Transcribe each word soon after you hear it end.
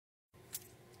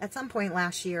At some point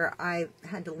last year, I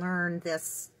had to learn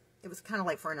this. It was kind of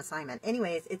like for an assignment.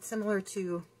 Anyways, it's similar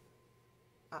to,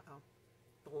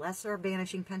 the lesser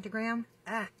Banishing Pentagram.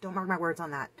 Don't mark my words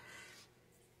on that.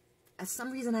 For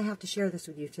some reason, I have to share this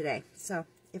with you today. So,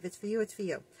 if it's for you, it's for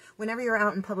you. Whenever you're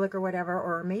out in public or whatever,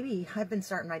 or maybe I've been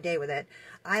starting my day with it,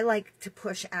 I like to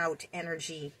push out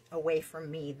energy away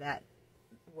from me that,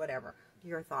 whatever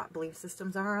your thought belief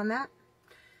systems are on that.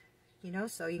 You know,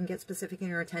 so you can get specific in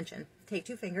your attention. Take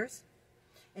 2 fingers,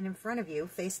 and in front of you,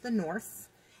 face the north,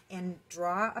 and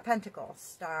draw a pentacle.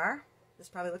 Star, this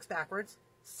probably looks backwards,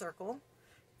 circle,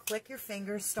 click your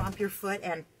fingers, stomp your foot,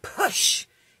 and push!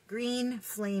 Green,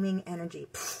 flaming energy.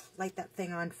 Light that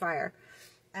thing on fire.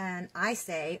 And I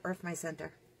say, earth my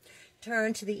center.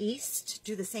 Turn to the east,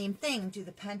 do the same thing, do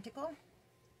the pentacle,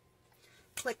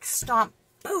 click, stomp,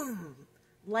 boom!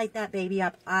 Light that baby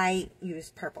up. I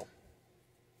use purple.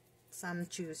 Some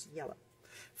choose yellow.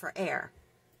 For air.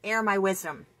 Air my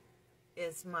wisdom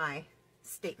is my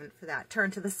statement for that.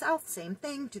 Turn to the south, same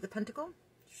thing, do the pentacle.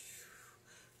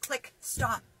 Click,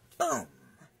 stomp, boom!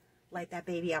 Light that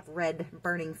baby up, red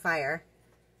burning fire.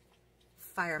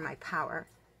 Fire my power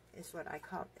is what I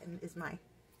call it, and is my.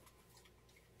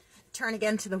 Turn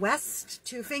again to the west,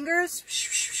 2 fingers.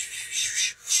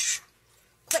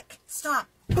 Click, stomp,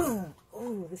 boom!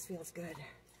 Oh, this feels good.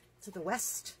 To the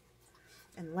west,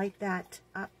 and light that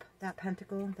up, that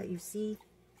pentacle that you see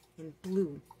in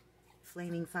blue,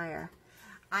 flaming fire.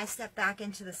 I step back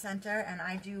into the center and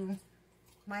I do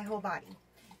my whole body.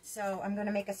 So I'm going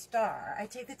to make a star. I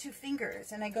take the 2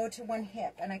 fingers and I go to one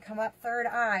hip and I come up third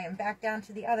eye and back down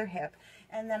to the other hip.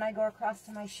 And then I go across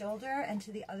to my shoulder and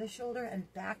to the other shoulder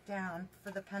and back down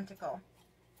for the pentacle.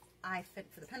 I fit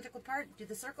for the pentacle part, do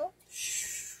the circle.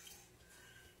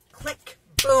 Click,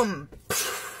 boom.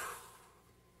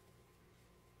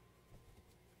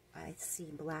 I see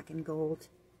black and gold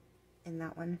in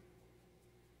that one.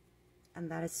 And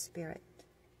that is spirit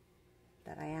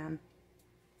that I am.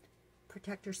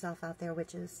 Protect yourself out there,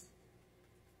 witches.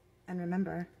 And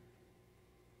remember,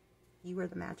 you are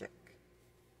the magic.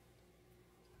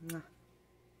 Mwah.